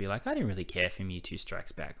this is going to be like, I didn't really care for Mewtwo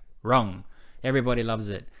Strikes Back. Wrong. Everybody loves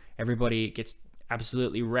it. Everybody gets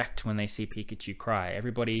absolutely wrecked when they see Pikachu cry.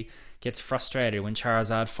 Everybody gets frustrated when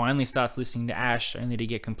Charizard finally starts listening to Ash, only to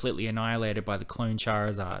get completely annihilated by the clone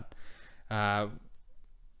Charizard. And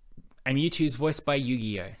Mewtwo's voiced by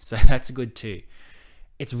Yu-Gi-Oh, so that's good too.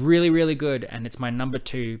 It's really, really good, and it's my number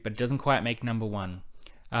 2, but it doesn't quite make number 1.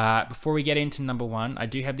 Before we get into number 1, I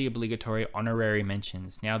do have the obligatory honorary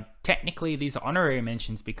mentions. Now, technically, these are honorary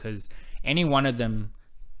mentions because any one of them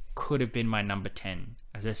could have been my number 10.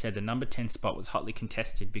 As I said, the number 10 spot was hotly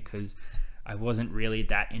contested because I wasn't really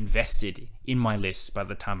that invested in my list by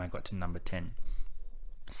the time I got to number 10.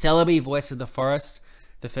 Celebi, Voice of the Forest,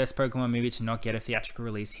 the first Pokemon movie to not get a theatrical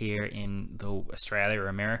release here in the Australia or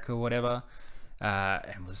America or whatever,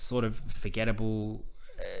 and was sort of forgettable.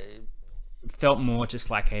 Felt more just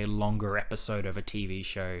like a longer episode of a TV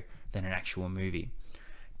show than an actual movie.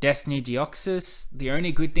 Destiny Deoxys, the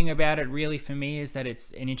only good thing about it really for me is that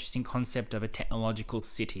it's an interesting concept of a technological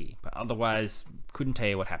city, but otherwise couldn't tell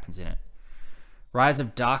you what happens in it. Rise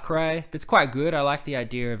of Darkrai, that's quite good. I like the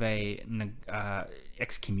idea of a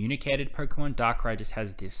excommunicated Pokemon. Darkrai just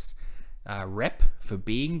has this rep for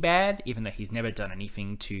being bad, even though he's never done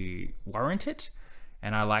anything to warrant it.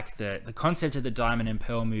 And I like the concept of the Diamond and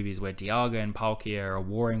Pearl movies where Dialga and Palkia are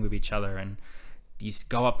warring with each other, and you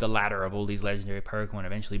go up the ladder of all these legendary Pokemon,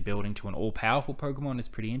 eventually building to an all-powerful Pokemon is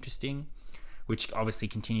pretty interesting, which obviously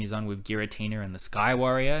continues on with Giratina and the Sky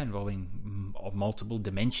Warrior, involving multiple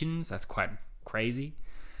dimensions. That's quite crazy.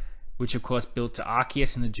 Which of course built to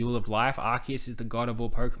Arceus and the Jewel of Life. Arceus is the god of all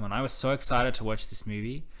Pokemon. I was so excited to watch this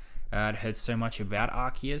movie. I'd heard so much about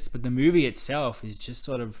Arceus, but the movie itself is just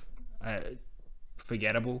sort of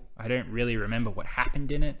forgettable. I don't really remember what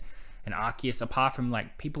happened in it. And Arceus, apart from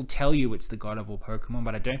like people tell you it's the god of all Pokemon,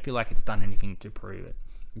 but I don't feel like it's done anything to prove it.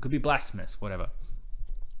 It could be blasphemous, whatever.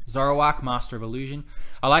 Zoroark, Master of Illusion.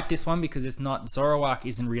 I like this one because it's not, Zoroark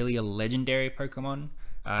isn't really a legendary Pokemon.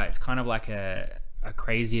 It's kind of like a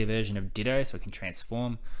crazier version of Ditto, so it can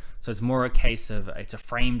transform. So it's more a case of, it's a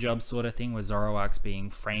frame job sort of thing where Zoroark's being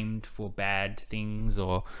framed for bad things,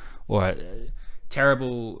 or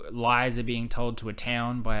terrible lies are being told to a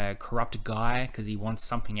town by a corrupt guy because he wants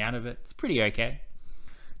something out of it. It's pretty okay.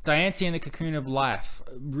 Diancie and the Cocoon of Life.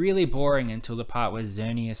 Really boring until the part where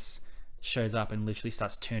Xerneas shows up and literally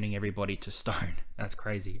starts turning everybody to stone. That's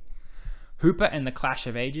crazy. Hooper and the Clash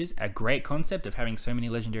of Ages. A great concept of having so many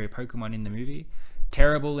legendary Pokemon in the movie.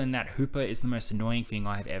 Terrible in that Hooper is the most annoying thing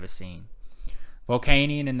I have ever seen.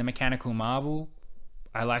 Volcanion and the Mechanical Marvel.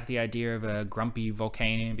 I like the idea of a grumpy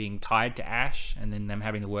Volcanion being tied to Ash and then them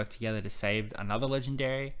having to work together to save another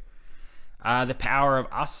legendary. The Power of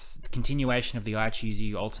Us, the continuation of the I Choose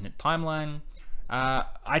You alternate timeline.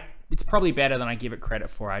 It's probably better than I give it credit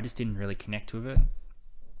for. I just didn't really connect with it.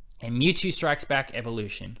 And Mewtwo Strikes Back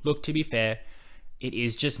Evolution. Look, to be fair, it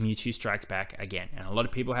is just Mewtwo Strikes Back again. And a lot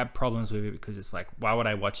of people have problems with it because it's like, why would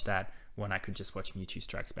I watch that when I could just watch Mewtwo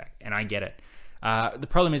Strikes Back? And I get it. The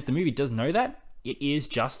problem is the movie does know that. It is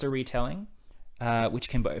just a retelling, which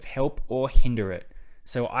can both help or hinder it.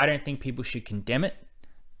 So I don't think people should condemn it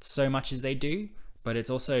so much as they do, but it's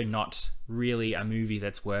also not really a movie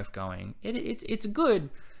that's worth going. It's good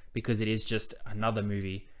because it is just another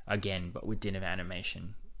movie again, but with din of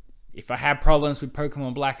animation. If I have problems with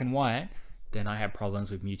Pokemon Black and White, then I have problems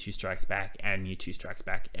with Mewtwo Strikes Back and Mewtwo Strikes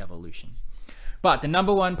Back Evolution. But the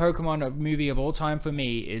number one Pokemon movie of all time for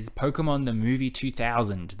me is Pokemon the Movie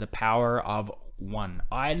 2000, The Power of One.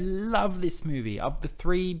 I love this movie. Of the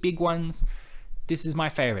three big ones, this is my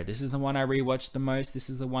favorite. This is the one I rewatched the most. This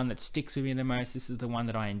is the one that sticks with me the most. This is the one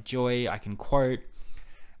that I enjoy. I can quote.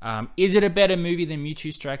 Is it a better movie than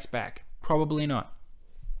Mewtwo Strikes Back? Probably not.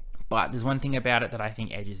 But there's one thing about it that I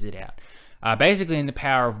think edges it out. Basically, in The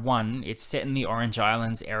Power of One, it's set in the Orange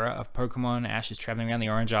Islands era of Pokemon. Ash is traveling around the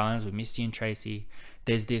Orange Islands with Misty and Tracy.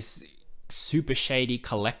 There's this super shady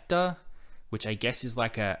collector, which I guess is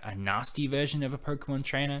like a nasty version of a Pokemon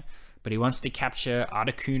trainer. But he wants to capture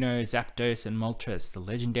Articuno, Zapdos, and Moltres, the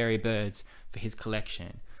legendary birds, for his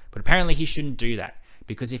collection. But apparently he shouldn't do that,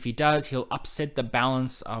 because if he does, he'll upset the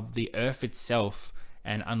balance of the Earth itself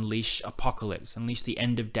and unleash apocalypse, unleash the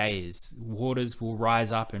end of days. Waters will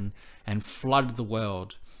rise up and flood the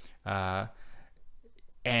world.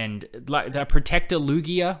 And like the protector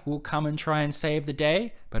Lugia will come and try and save the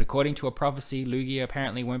day. But according to a prophecy, Lugia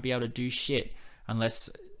apparently won't be able to do shit unless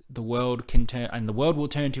the world can turn, and the world will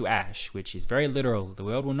turn to Ash, which is very literal. The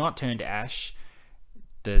world will not turn to Ash,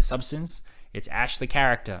 the substance. It's Ash, the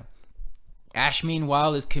character. Ash,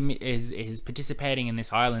 meanwhile, is participating in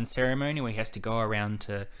this island ceremony where he has to go around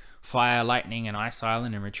to Fire, Lightning, and Ice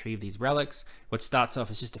Island and retrieve these relics. What starts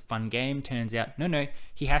off as just a fun game turns out, no,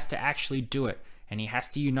 he has to actually do it. And he has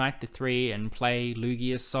to unite the three and play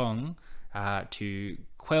Lugia's song to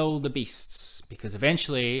quell the beasts. Because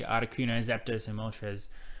eventually, Articuno, Zapdos, and Moltres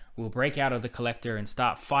will break out of the collector and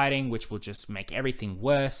start fighting, which will just make everything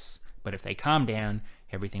worse. But if they calm down,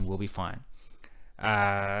 everything will be fine.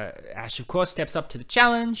 Ash, of course, steps up to the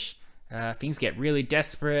challenge. Things get really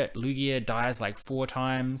desperate. Lugia dies like 4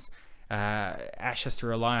 times. Ash has to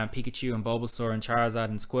rely on Pikachu and Bulbasaur and Charizard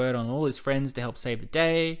and Squirtle and all his friends to help save the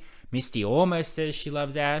day. Misty almost says she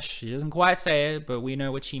loves Ash. She doesn't quite say it, but we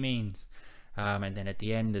know what she means. And then at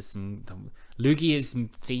the end, there's Lugia's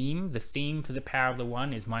theme. The theme for The Power of the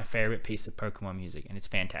One is my favorite piece of Pokemon music, and it's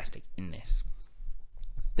fantastic in this.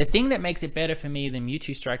 The thing that makes it better for me than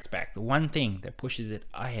Mewtwo Strikes Back, the one thing that pushes it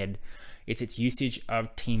ahead, it's its usage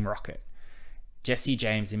of Team Rocket. Jesse,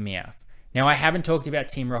 James, and Meowth. Now, I haven't talked about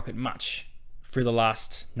Team Rocket much through the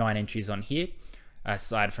last 9 entries on here,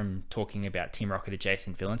 aside from talking about Team Rocket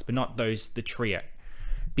adjacent villains, but not the trio.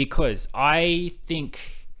 Because I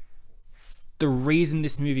think the reason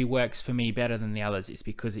this movie works for me better than the others is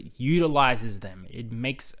because it utilizes them. It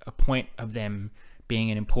makes a point of them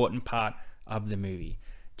being an important part of the movie.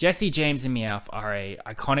 Jesse, James, and Meowth are an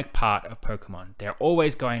iconic part of Pokemon. They're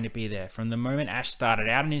always going to be there. From the moment Ash started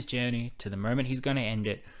out on his journey to the moment he's going to end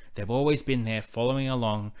it, they've always been there following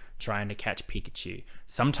along, trying to catch Pikachu.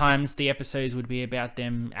 Sometimes the episodes would be about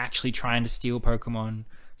them actually trying to steal Pokemon.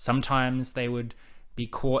 Sometimes they would be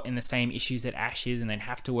caught in the same issues that Ash is and they'd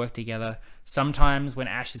have to work together. Sometimes when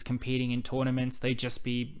Ash is competing in tournaments, they'd just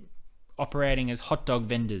be operating as hot dog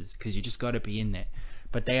vendors because you just got to be in there.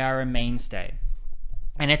 But they are a mainstay.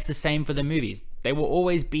 And it's the same for the movies. They will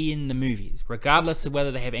always be in the movies, regardless of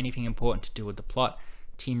whether they have anything important to do with the plot.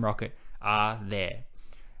 Team Rocket are there.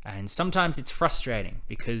 And sometimes it's frustrating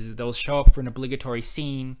because they'll show up for an obligatory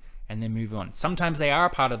scene and then move on. Sometimes they are a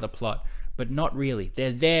part of the plot, but not really.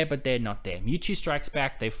 They're there, but they're not there. Mewtwo Strikes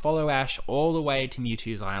Back, they follow Ash all the way to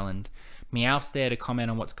Mewtwo's island. Meowth's there to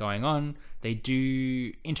comment on what's going on. They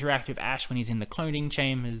do interact with Ash when he's in the cloning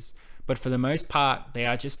chambers, but for the most part, they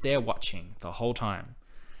are just there watching the whole time.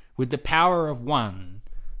 With The Power of One,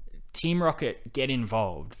 Team Rocket get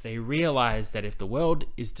involved. They realize that if the world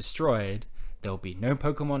is destroyed, there'll be no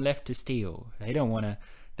Pokemon left to steal. They don't want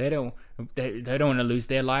to lose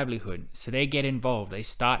their livelihood, so they get involved. They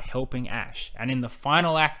start helping Ash, and in the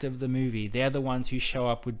final act of the movie, they're the ones who show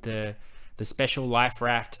up with the special life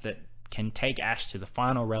raft that can take Ash to the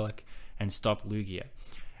final relic and stop Lugia.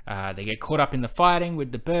 They get caught up in the fighting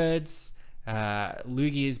with the birds.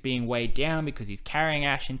 Lugia is being weighed down because he's carrying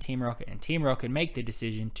Ash and Team Rocket make the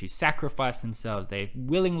decision to sacrifice themselves. They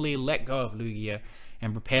willingly let go of Lugia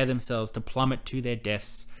and prepare themselves to plummet to their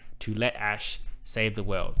deaths to let Ash save the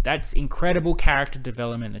world. That's incredible character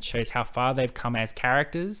development that shows how far they've come as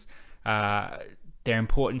characters, their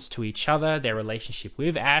importance to each other, their relationship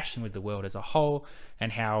with Ash and with the world as a whole,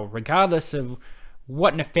 and how regardless of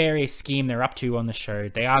what nefarious scheme they're up to on the show,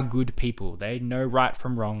 they are good people. They know right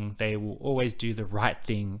from wrong. They will always do the right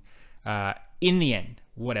thing in the end,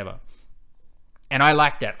 whatever. And I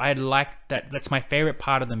like that. I like that. That's my favorite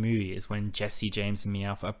part of the movie, is when Jesse, James, and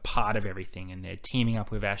Meowth are part of everything and they're teaming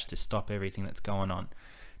up with Ash to stop everything that's going on.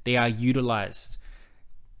 They are utilized.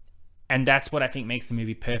 And that's what I think makes the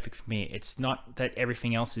movie perfect for me. It's not that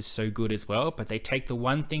everything else is so good as well, but they take the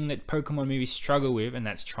one thing that Pokemon movies struggle with, and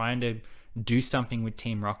that's trying to do something with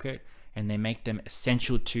Team Rocket and they make them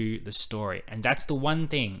essential to the story. And that's the one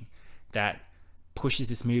thing that pushes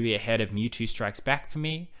this movie ahead of Mewtwo Strikes Back for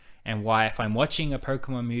me, and why if I'm watching a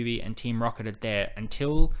Pokemon movie and Team Rocket are there,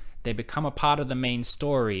 until they become a part of the main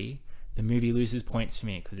story, the movie loses points for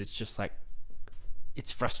me, because it's just like,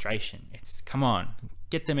 it's frustration. It's, come on,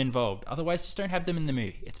 get them involved. Otherwise, just don't have them in the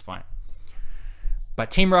movie. It's fine.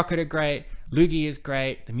 But Team Rocket are great. Lugia is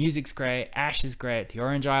great. The music's great. Ash is great. The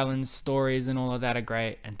Orange Islands stories and all of that are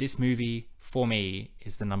great. And this movie, for me,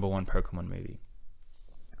 is the #1 Pokemon movie.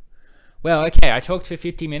 Well, okay, I talked for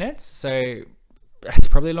 50 minutes, so that's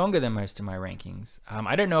probably longer than most of my rankings.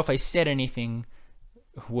 I don't know if I said anything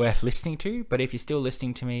worth listening to, but if you're still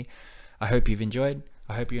listening to me, I hope you've enjoyed.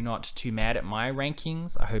 I hope you're not too mad at my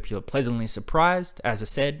rankings. I hope you're pleasantly surprised. As I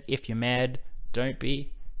said, if you're mad, don't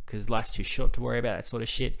be, because life's too short to worry about that sort of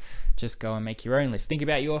shit. Just go and make your own list. Think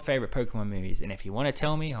about your favorite Pokemon movies, and if you want to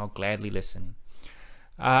tell me, I'll gladly listen.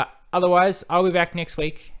 Otherwise, I'll be back next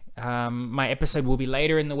week. My episode will be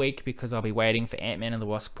later in the week because I'll be waiting for Ant-Man and the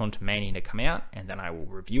Wasp: Quantumania to come out, and then I will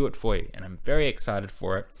review it for you, and I'm very excited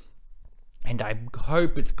for it, and I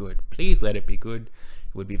hope it's good. Please let it be good.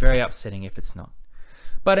 It would be very upsetting if it's not.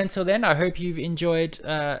 But until then, I hope you've enjoyed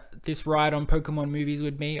this ride on Pokemon movies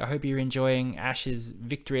with me. I hope you're enjoying Ash's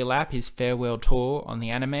victory lap, his farewell tour on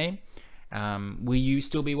the anime. Will you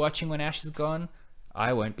still be watching when Ash is gone?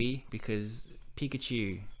 I won't be, because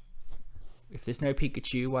Pikachu. If there's no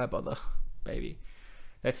Pikachu, why bother, baby?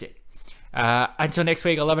 That's it. Until next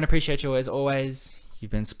week, I love and appreciate you as always.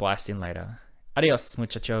 You've been spliced in later. Adios,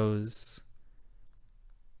 muchachos.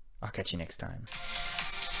 I'll catch you next time.